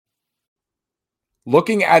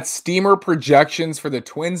Looking at steamer projections for the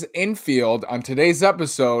Twins infield on today's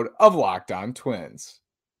episode of Locked On Twins.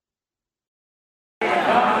 You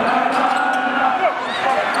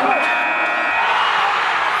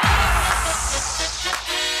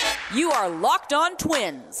are Locked On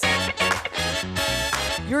Twins,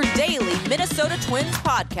 your daily Minnesota Twins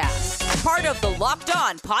podcast, part of the Locked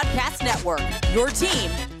On Podcast Network, your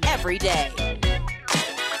team every day.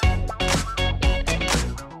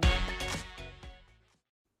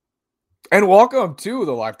 And welcome to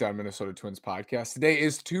the Locked On Minnesota Twins podcast. Today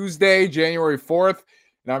is Tuesday, January 4th,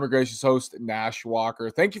 and I'm your gracious host, Nash Walker.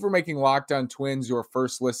 Thank you for making Locked On Twins your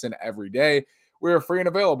first listen every day. We are free and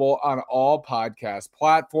available on all podcast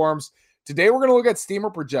platforms. Today, we're going to look at steamer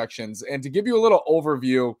projections, and to give you a little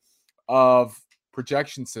overview of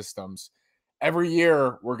projection systems, every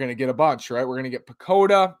year we're going to get a bunch, right? We're going to get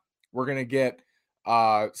PECOTA, we're going to get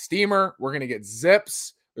steamer, we're going to get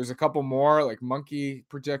zips. There's a couple more like monkey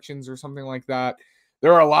projections or something like that.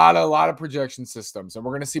 There are a lot of projection systems, and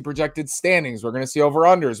we're going to see projected standings. We're going to see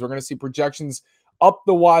over-unders. We're going to see projections up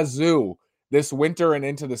the wazoo this winter and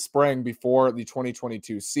into the spring before the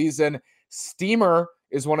 2022 season. Steamer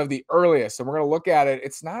is one of the earliest, and we're going to look at it.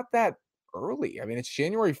 It's not that early. I mean, it's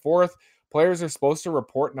January 4th. Players are supposed to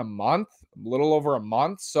report in a month, a little over a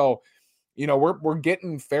month. So, you know, we're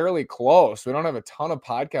getting fairly close. We don't have a ton of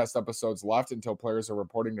podcast episodes left until players are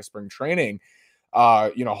reporting to spring training.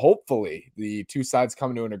 Hopefully the two sides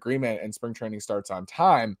come to an agreement and spring training starts on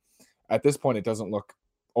time. At this point, it doesn't look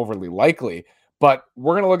overly likely, but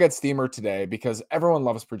we're going to look at steamer today because everyone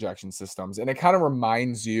loves projection systems, and it kind of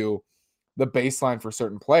reminds you the baseline for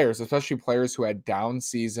certain players, especially players who had down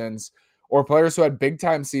seasons or players who had big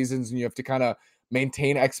time seasons, and you have to kind of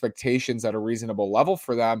maintain expectations at a reasonable level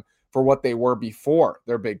for them for what they were before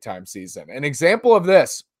their big time season. An example of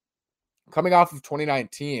this coming off of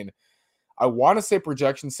 2019, I want to say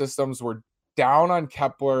projection systems were down on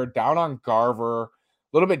Kepler, down on Garver, a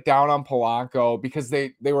little bit down on Polanco because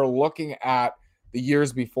they were looking at the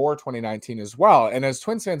years before 2019 as well. And as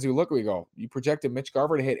Twins fans, we go, you projected Mitch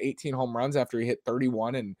Garver to hit 18 home runs after he hit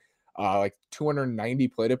 31 and like 290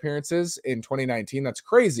 plate appearances in 2019. That's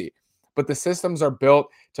crazy. But the systems are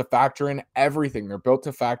built to factor in everything. They're built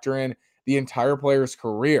to factor in the entire player's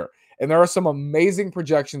career. And there are some amazing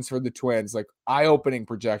projections for the Twins, like eye-opening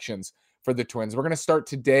projections for the Twins. We're going to start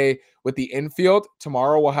today with the infield.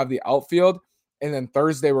 Tomorrow we'll have the outfield. And then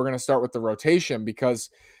Thursday we're going to start with the rotation because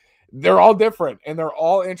they're all different and they're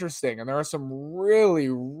all interesting. And there are some really,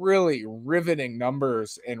 really riveting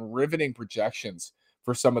numbers and riveting projections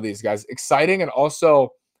for some of these guys. Exciting and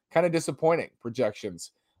also kind of disappointing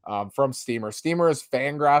projections from Steamer. Steamer is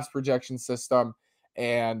Fangraphs projection system,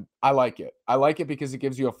 and I like it. I like it because it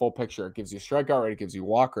gives you a full picture. It gives you strikeout rate, it gives you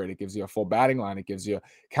walk rate, it gives you a full batting line, it gives you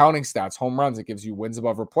counting stats, home runs, it gives you wins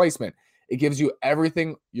above replacement. It gives you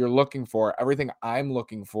everything you're looking for, everything I'm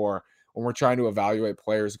looking for when we're trying to evaluate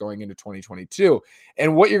players going into 2022.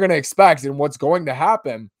 And what you're going to expect and what's going to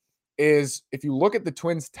happen is if you look at the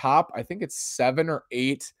Twins' top, I think it's 7 or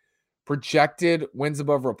 8 projected wins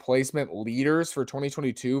above replacement leaders for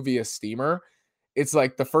 2022 via steamer. It's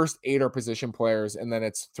like the first 8 are position players, and then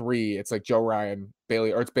it's 3. It's like Joe Ryan,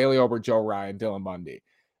 Bailey, or it's Bailey Ober, Joe Ryan, Dylan Bundy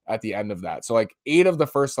at the end of that. So like 8 of the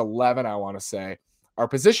first 11, I want to say, are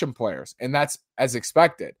position players, and that's as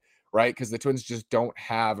expected, right? Because the Twins just don't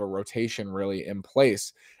have a rotation really in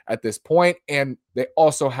place at this point, and they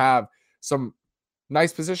also have some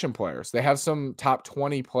nice position players. They have some top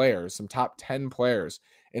 20 players, some top 10 players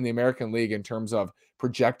in the American League in terms of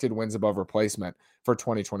projected wins above replacement for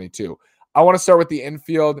 2022. I want to start with the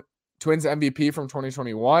infield. Twins MVP from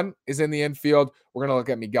 2021 is in the infield. We're going to look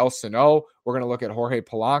at Miguel Sano. We're going to look at Jorge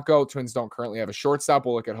Polanco. Twins don't currently have a shortstop.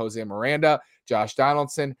 We'll look at Jose Miranda, Josh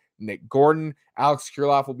Donaldson, Nick Gordon. Alex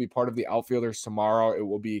Kirilloff will be part of the outfielders tomorrow. It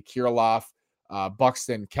will be Kirilloff,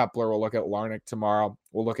 Buxton, Kepler. We'll look at Larnach tomorrow.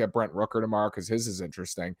 We'll look at Brent Rooker tomorrow because his is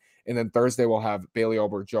interesting. And then Thursday we'll have Bailey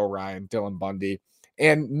Ober, Joe Ryan, Dylan Bundy.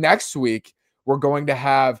 And next week, we're going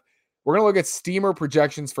to look at steamer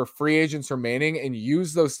projections for free agents remaining and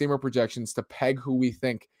use those steamer projections to peg who we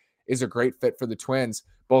think is a great fit for the Twins,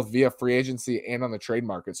 both via free agency and on the trade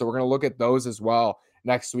market. So we're going to look at those as well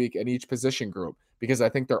next week in each position group, because I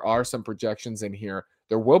think there are some projections in here.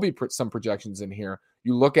 There will be some projections in here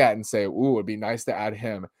you look at and say, ooh, it'd be nice to add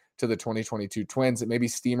him to the 2022 Twins. And maybe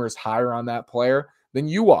steamer's higher on that player than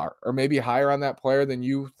you are, or maybe higher on that player than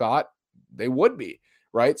you thought they would be,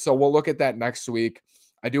 right? So we'll look at that next week.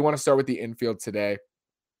 I do want to start with the infield today.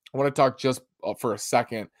 I want to talk just for a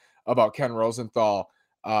second about Ken Rosenthal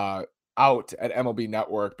out at MLB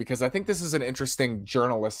Network, because I think this is an interesting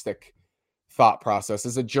journalistic thought process.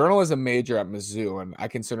 As a journalism major at Mizzou, and I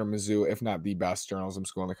consider Mizzou, if not the best journalism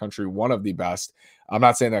school in the country, one of the best. I'm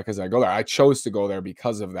not saying that because I go there. I chose to go there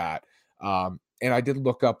because of that. And I did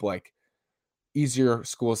look up like easier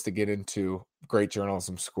schools to get into, great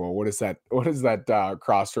journalism school. What is that?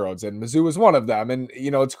 Crossroads? And Mizzou is one of them. And,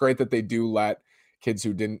 it's great that they do let kids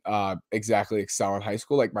who didn't exactly excel in high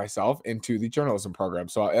school, like myself, into the journalism program.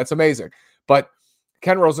 So that's amazing. But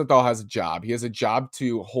Ken Rosenthal has a job. He has a job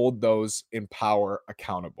to hold those in power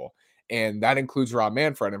accountable. And that includes Rob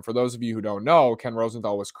Manfred. And for those of you who don't know, Ken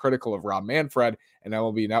Rosenthal was critical of Rob Manfred, and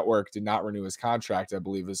MLB Network did not renew his contract, I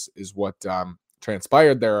believe is what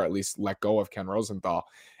transpired there, or at least let go of Ken Rosenthal.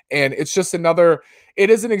 And it's just it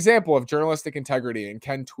is an example of journalistic integrity. And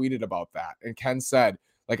Ken tweeted about that. And Ken said,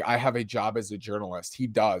 like, I have a job as a journalist. He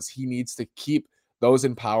does. He needs to keep those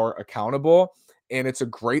in power accountable. And it's a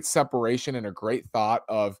great separation and a great thought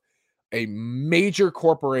of a major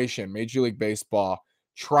corporation, Major League Baseball,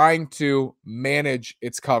 trying to manage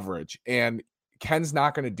its coverage. And Ken's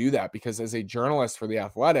not going to do that, because as a journalist for The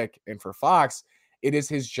Athletic and for Fox, it is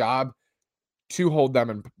his job to hold them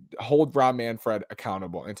and hold Rob Manfred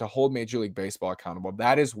accountable and to hold Major League Baseball accountable.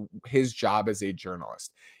 That is his job as a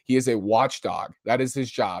journalist. He is a watchdog. That is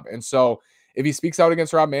his job. And so if he speaks out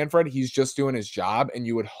against Rob Manfred, he's just doing his job. And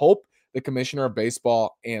you would hope the commissioner of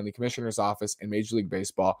baseball and the commissioner's office and Major League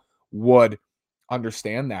Baseball would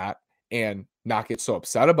understand that and not get so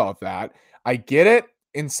upset about that. I get it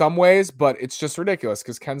in some ways, but it's just ridiculous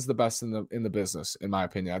because Ken's the best in the business, in my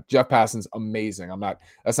opinion. Jeff Passan's amazing.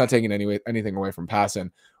 That's not taking anything away from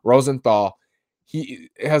Passan. Rosenthal, he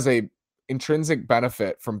has a intrinsic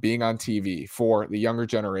benefit from being on TV for the younger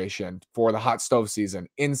generation, for the hot stove season,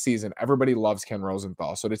 in season. Everybody loves Ken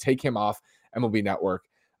Rosenthal. So to take him off MLB Network,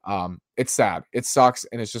 it's sad. It sucks.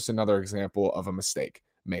 And it's just another example of a mistake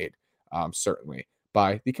made, certainly,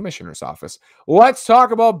 by the commissioner's office. Let's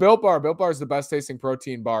talk about Built Bar. Built Bar is the best tasting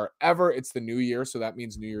protein bar ever. It's the new year, so that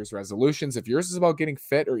means New Year's resolutions. If yours is about getting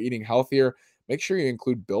fit or eating healthier, make sure you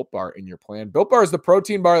include Built Bar in your plan. Built Bar is the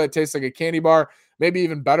protein bar that tastes like a candy bar, maybe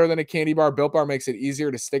even better than a candy bar. Built Bar makes it easier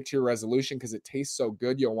to stick to your resolution because it tastes so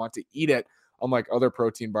good you'll want to eat it, unlike other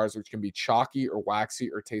protein bars, which can be chalky or waxy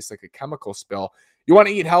or taste like a chemical spill. You want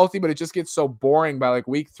to eat healthy, but it just gets so boring by like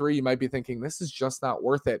week 3. You might be thinking, this is just not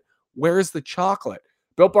worth it. Where's the chocolate?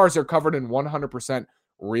 Built Bars are covered in 100%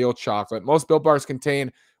 real chocolate. Most Built Bars contain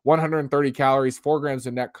 130 calories, 4 grams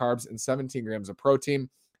of net carbs, and 17 grams of protein.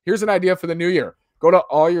 Here's an idea for the new year. Go to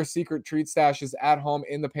all your secret treat stashes at home,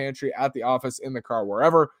 in the pantry, at the office, in the car,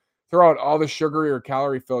 wherever. Throw out all the sugary or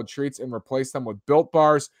calorie-filled treats and replace them with Built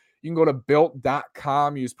Bars. You can go to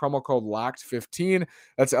Built.com, use promo code LOCKED15.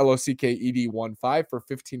 That's LOCKED15 for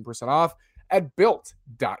 15% off at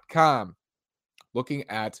Built.com. Looking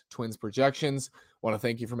at Twins projections, want to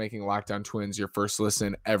thank you for making Locked On Twins your first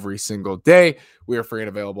listen every single day. We are free and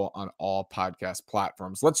available on all podcast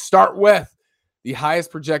platforms. Let's start with the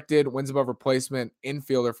highest projected wins above replacement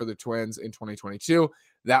infielder for the Twins in 2022.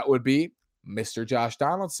 That would be Mr. Josh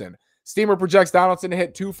Donaldson. Steamer projects Donaldson to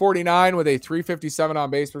hit 249 with a 357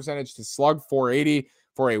 on base percentage to slug 480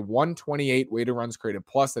 for a 128 weighted runs created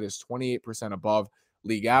plus. That is 28% above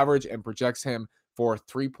league average, and projects him for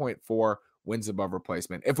 3.4 wins above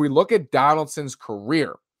replacement. If we look at Donaldson's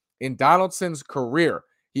career, he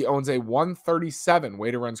owns a 137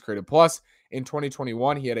 weighted runs created plus. In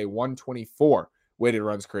 2021, he had a 124 weighted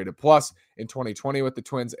runs created plus. In 2020 with the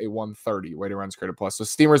Twins, a 130 weighted runs created plus. So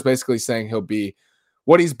Steamer's basically saying he'll be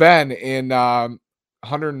what he's been in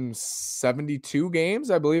 172 games,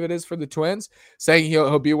 I believe it is, for the Twins, saying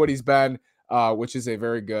he'll be what he's been, which is a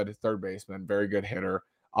very good third baseman, very good hitter,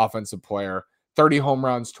 offensive player. 30 home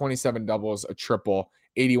runs, 27 doubles, a triple,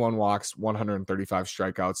 81 walks, 135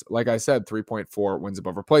 strikeouts. Like I said, 3.4 wins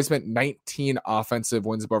above replacement, 19 offensive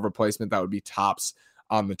wins above replacement. That would be tops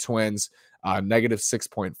on the Twins. Negative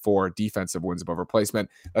 6.4 defensive wins above replacement.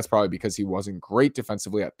 That's probably because he wasn't great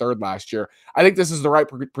defensively at third last year. I think this is the right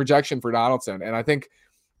projection for Donaldson, and I think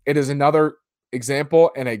it is another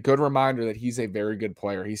example and a good reminder that he's a very good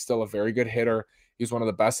player. He's still a very good hitter. He was one of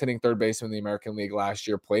the best hitting third basemen in the American League last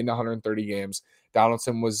year, played in 130 games.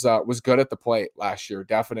 Donaldson was good at the plate last year,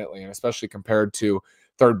 definitely, and especially compared to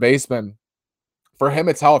third baseman. For him,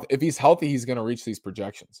 it's health. If he's healthy, he's going to reach these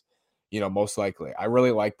projections, most likely. I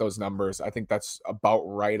really like those numbers. I think that's about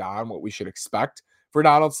right on what we should expect for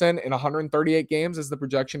Donaldson. In 138 games is the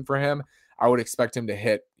projection for him. I would expect him to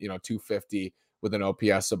hit, 250 with an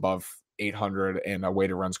OPS above 800 and a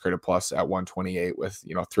weighted runs created plus at 128 with,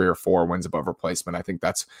 3 or 4 wins above replacement. I think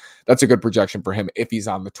that's a good projection for him if he's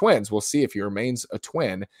on the Twins. We'll see if he remains a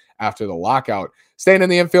Twin after the lockout. Staying in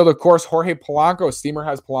the infield, of course, Jorge Polanco. Steamer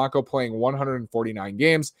has Polanco playing 149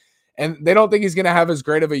 games, and they don't think he's going to have as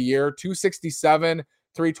great of a year. 267,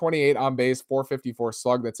 328 on base, 454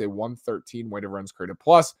 slug. That's a 113 weighted runs created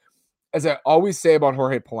plus. As I always say about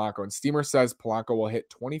Jorge Polanco, and Steamer says Polanco will hit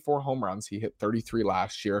 24 home runs. He hit 33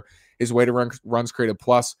 last year. His weighted runs created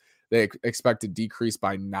plus, they expect to decrease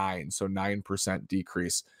by 9, so 9%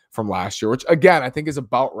 decrease from last year, which again, I think is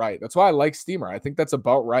about right. That's why I like Steamer. I think that's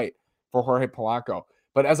about right for Jorge Polanco.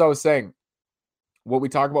 But as I was saying, what we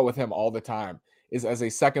talk about with him all the time is as a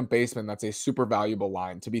second baseman, that's a super valuable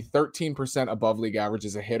line. To be 13% above league average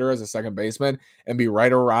as a hitter, as a second baseman, and be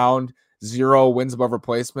right around 0 wins above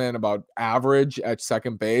replacement, about average at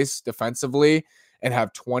second base defensively, and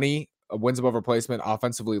have 20 wins above replacement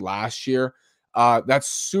offensively last year. That's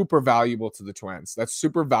super valuable to the Twins. That's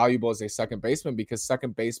super valuable as a second baseman because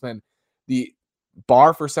second baseman, the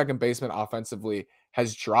bar for second baseman offensively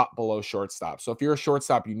has dropped below shortstop. So if you're a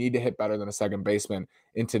shortstop, you need to hit better than a second baseman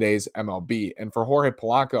in today's MLB. And for Jorge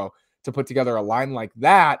Polanco to put together a line like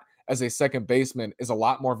that as a second baseman is a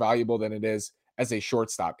lot more valuable than it is as a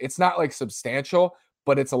shortstop. It's not like substantial,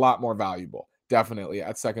 but it's a lot more valuable, definitely,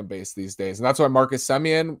 at second base these days. And that's why Marcus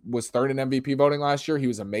Semien was third in MVP voting last year. He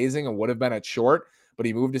was amazing and would have been at short, but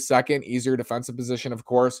he moved to second, easier defensive position, of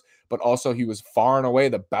course, but also he was far and away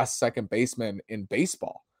the best second baseman in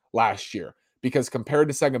baseball last year because compared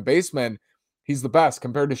to second baseman, he's the best.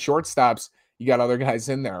 Compared to shortstops, you got other guys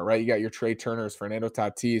in there, right? You got your Trey Turners, Fernando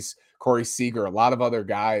Tatis, Corey Seager, a lot of other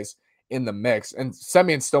guys in the mix. And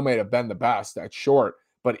Semien still may have been the best at short,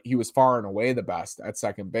 but he was far and away the best at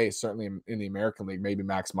second base, certainly in the American League, maybe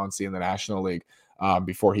Max Muncy in the National League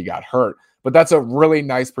before he got hurt. But that's a really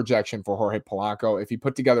nice projection for Jorge Polanco. If he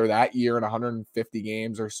put together that year in 150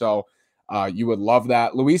 games or so, you would love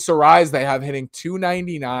that. Luis Arraez, they have hitting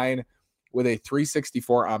 299 with a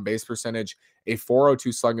 364 on base percentage, a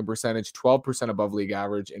 402 slugging percentage, 12% above league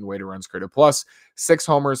average in weighted runs created plus, 6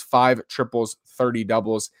 homers, 5 triples, 30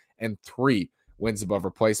 doubles, and 3 wins above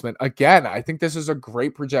replacement. Again, I think this is a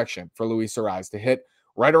great projection for Luis Arraez to hit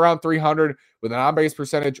right around 300 with an on-base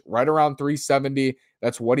percentage right around 370.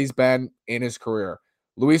 That's what he's been in his career.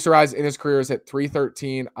 Luis Arraez in his career is hit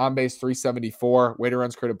 313, on-base 374, weighted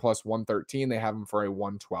runs created plus 113. They have him for a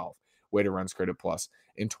 112 weighted runs created plus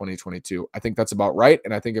in 2022. I think that's about right.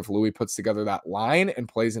 And I think if Louis puts together that line and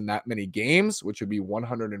plays in that many games, which would be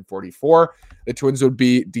 144, the Twins would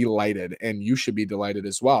be delighted. And you should be delighted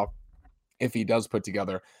as well if he does put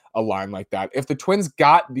together a line like that. If the Twins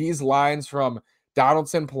got these lines from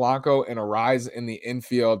Donaldson, Polanco, and Arraez in the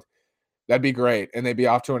infield, that'd be great. And they'd be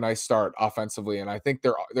off to a nice start offensively. And I think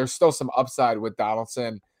there's still some upside with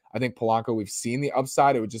Donaldson. I think Polanco, we've seen the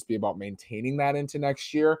upside. It would just be about maintaining that into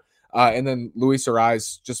next year. And then Luis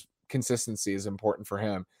Arraez, just consistency is important for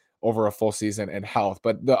him over a full season and health.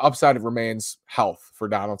 But the upside remains health for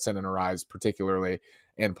Donaldson and Arraez particularly,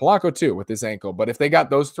 and Polanco too with his ankle. But if they got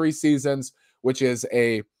those 3 seasons, which is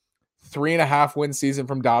a 3.5 win season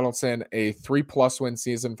from Donaldson, a 3+ win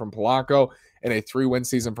season from Polanco, and a 3 win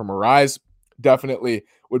season from Arraez, definitely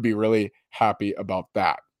would be really happy about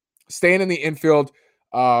that. Staying in the infield,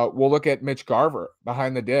 we'll look at Mitch Garver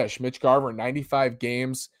behind the dish. Mitch Garver, 95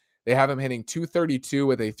 games. They have him hitting 232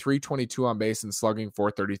 with a 322 on base and slugging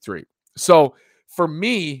 433. So for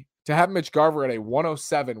me, to have Mitch Garver at a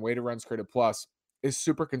 107 weighted runs created plus is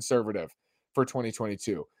super conservative for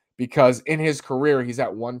 2022 because in his career, he's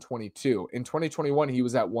at 122. In 2021, he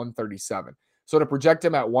was at 137. So to project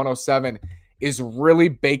him at 107 is really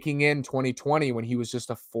baking in 2020 when he was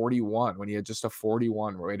just a 41, when he had just a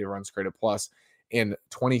 41 weighted runs created plus in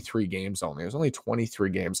 23 games only. It was only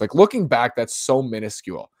 23 games. Like looking back, that's so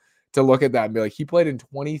minuscule to look at that and be like, he played in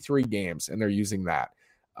 23 games and they're using that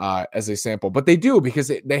as a sample. But they do because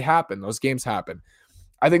they happen. Those games happen.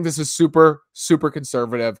 I think this is super, super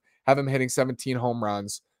conservative. Have him hitting 17 home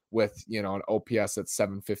runs with, an OPS at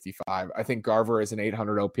 755. I think Garver is an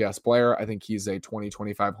 800 OPS player. I think he's a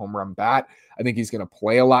 20-25 home run bat. I think he's going to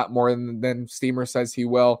play a lot more than Steamer says he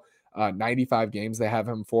will. 95 games they have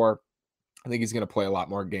him for. I think he's going to play a lot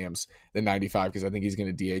more games than 95 because I think he's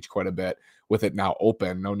going to DH quite a bit with it now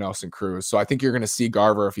open, no Nelson Cruz. So I think you're going to see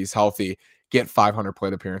Garver, if he's healthy, get 500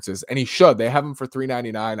 plate appearances, and he should. They have him for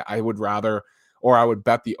 399. I would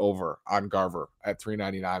bet the over on Garver at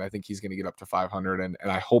 399. I think he's going to get up to 500, and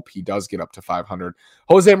I hope he does get up to 500.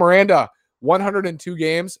 Jose Miranda, 102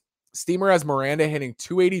 games. Steamer has Miranda hitting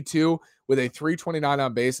 282 with a 329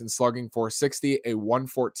 on base and slugging 460, a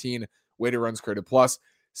 114 weighted runs created plus.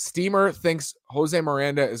 Steamer thinks Jose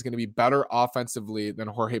Miranda is going to be better offensively than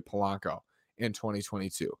Jorge Polanco in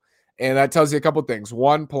 2022. And that tells you a couple things.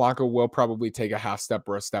 One, Polanco will probably take a half step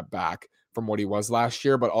or a step back from what he was last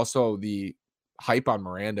year, but also the hype on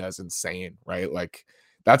Miranda is insane, right? Like,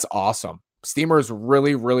 that's awesome. Steamer is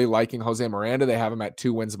really, really liking Jose Miranda. They have him at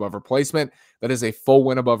 2 wins above replacement. That is a full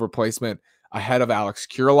win above replacement ahead of Alex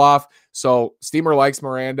Kirilloff. So Steamer likes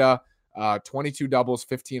Miranda. 22 doubles,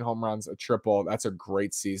 15 home runs, a triple. That's a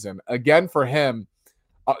great season. Again, for him,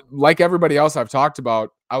 like everybody else I've talked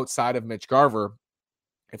about outside of Mitch Garver,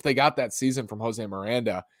 if they got that season from Jose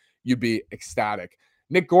Miranda, you'd be ecstatic.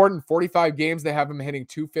 Nick Gordon, 45 games. They have him hitting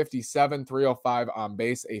 257, 305 on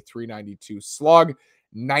base, a 392 slug,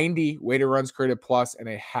 90 weighted runs created plus, and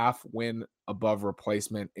a half win above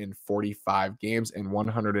replacement in 45 games and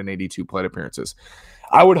 182 plate appearances.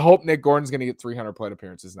 I would hope Nick Gordon's going to get 300 plate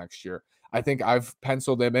appearances next year. I think I've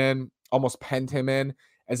penciled him in, almost penned him in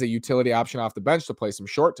as a utility option off the bench to play some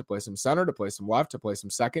short, to play some center, to play some left, to play some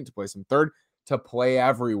second, to play some third, to play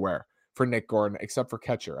everywhere for Nick Gordon, except for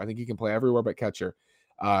catcher. I think he can play everywhere but catcher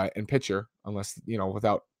and pitcher, unless,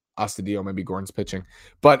 without Astudillo, maybe Gordon's pitching.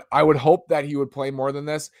 But I would hope that he would play more than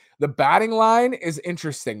this. The batting line is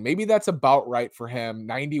interesting. Maybe that's about right for him.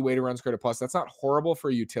 90 weighted runs created plus. That's not horrible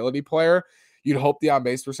for a utility player. You'd hope the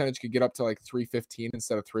on-base percentage could get up to like 315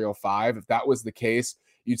 instead of 305. If that was the case,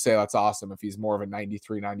 you'd say that's awesome if he's more of a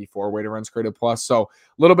 93, 94 weighted runs created plus. So a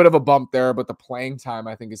little bit of a bump there, but the playing time,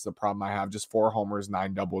 I think, is the problem I have. Just 4 homers,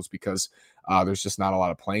 9 doubles, because there's just not a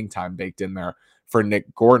lot of playing time baked in there for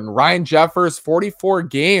Nick Gordon. Ryan Jeffers, 44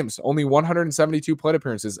 games, only 172 plate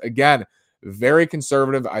appearances. Again, very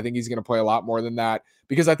conservative. I think he's going to play a lot more than that,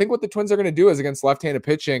 because I think what the Twins are going to do is against left-handed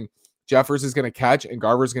pitching, Jeffers is going to catch and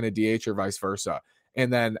Garver's going to DH or vice versa.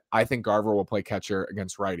 And then I think Garver will play catcher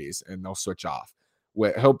against righties and they'll switch off.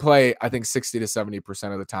 He'll play, I think, 60 to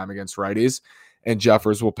 70% of the time against righties, and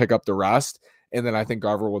Jeffers will pick up the rest. And then I think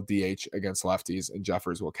Garver will DH against lefties and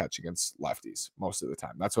Jeffers will catch against lefties most of the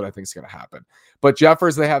time. That's what I think is going to happen. But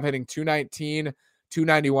Jeffers, they have hitting 219,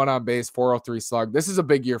 291 on base, 403 slug. This is a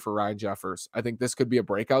big year for Ryan Jeffers. I think this could be a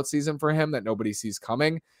breakout season for him that nobody sees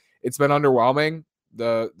coming. It's been underwhelming,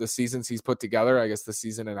 the seasons he's put together, I guess the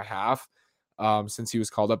season and a half since he was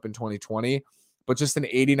called up in 2020. But just an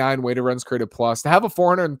 89 weighted runs created plus. To have a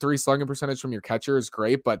 403 slugging percentage from your catcher is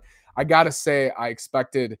great, but I got to say I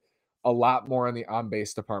expected a lot more in the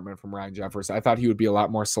on-base department from Ryan Jeffers. I thought he would be a lot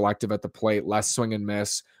more selective at the plate, less swing and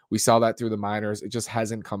miss. We saw that through the minors. It just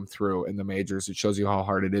hasn't come through in the majors. It shows you how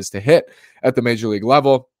hard it is to hit at the major league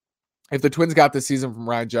level. If the Twins got this season from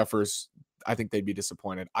Ryan Jeffers, I think they'd be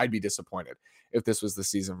disappointed. I'd be disappointed if this was the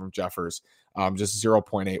season from Jeffers. Just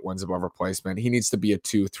 0.8 wins above replacement. He needs to be a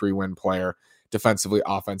 2-3 win player defensively,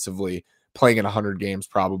 offensively, playing in 100 games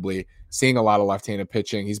probably, seeing a lot of left-handed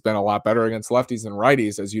pitching. He's been a lot better against lefties than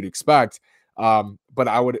righties, as you'd expect. But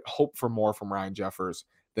I would hope for more from Ryan Jeffers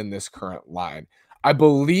than this current line. I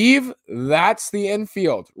believe that's the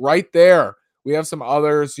infield right there. We have some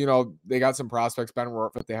others, they got some prospects. Ben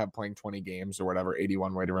Rortvedt, they have playing 20 games or whatever,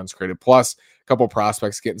 81 weighted runs created plus, a couple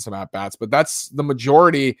prospects getting some at-bats, but that's the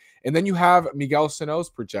majority. And then you have Miguel Sano's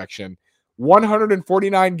projection,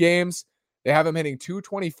 149 games. They have him hitting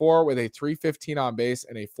 224 with a 315 on base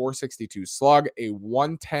and a 462 slug, a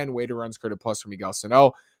 110 weighted runs created plus for Miguel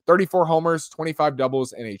Sano, 34 homers, 25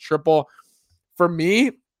 doubles, and a triple. For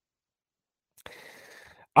me,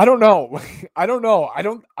 I don't know. I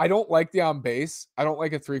don't like the on base. I don't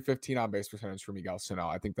like a 315 on base percentage for Miguel Sano.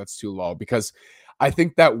 I think that's too low, because I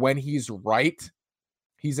think that when he's right,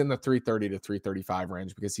 he's in the 330 to 335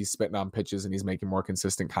 range, because he's spitting on pitches and he's making more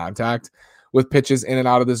consistent contact with pitches in and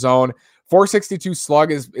out of the zone. 462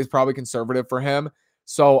 slug is probably conservative for him.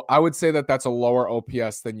 So I would say that that's a lower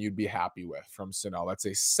OPS than you'd be happy with from Sano. That's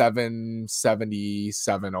a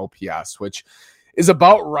 777 OPS, which is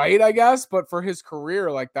about right, I guess. But for his career,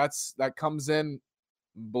 like that comes in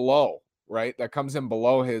below, right? That comes in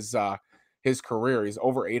below his career. He's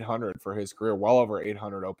over 800 for his career, well over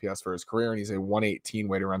 800 OPS for his career, and he's a 118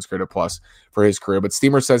 weighted runs created plus for his career. But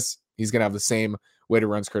Steamer says he's going to have the same weighted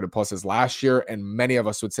runs created plus as last year, and many of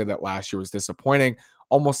us would say that last year was disappointing.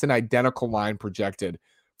 Almost an identical line projected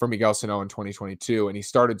for Miguel Sano in 2022, and he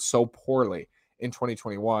started so poorly in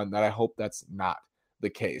 2021 that I hope that's not the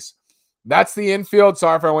case. That's the infield.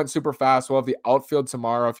 Sorry if I went super fast. We'll have the outfield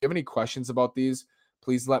tomorrow. If you have any questions about these,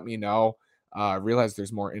 please let me know. I realize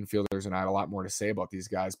there's more infielders and I had a lot more to say about these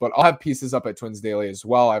guys, but I'll have pieces up at Twins Daily as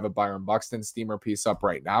well. I have a Byron Buxton Steamer piece up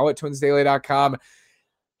right now at twinsdaily.com.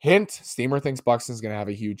 Hint, Steamer thinks Buxton's going to have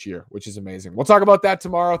a huge year, which is amazing. We'll talk about that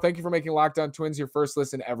tomorrow. Thank you for making Locked On Twins your first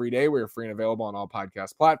listen every day. We are free and available on all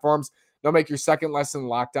podcast platforms. They'll make your second lesson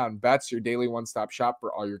Locked On Bets, your daily one-stop shop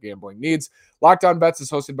for all your gambling needs. Locked On Bets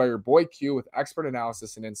is hosted by your boy Q with expert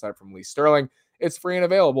analysis and insight from Lee Sterling. It's free and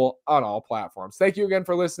available on all platforms. Thank you again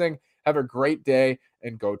for listening. Have a great day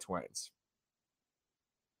and go Twins.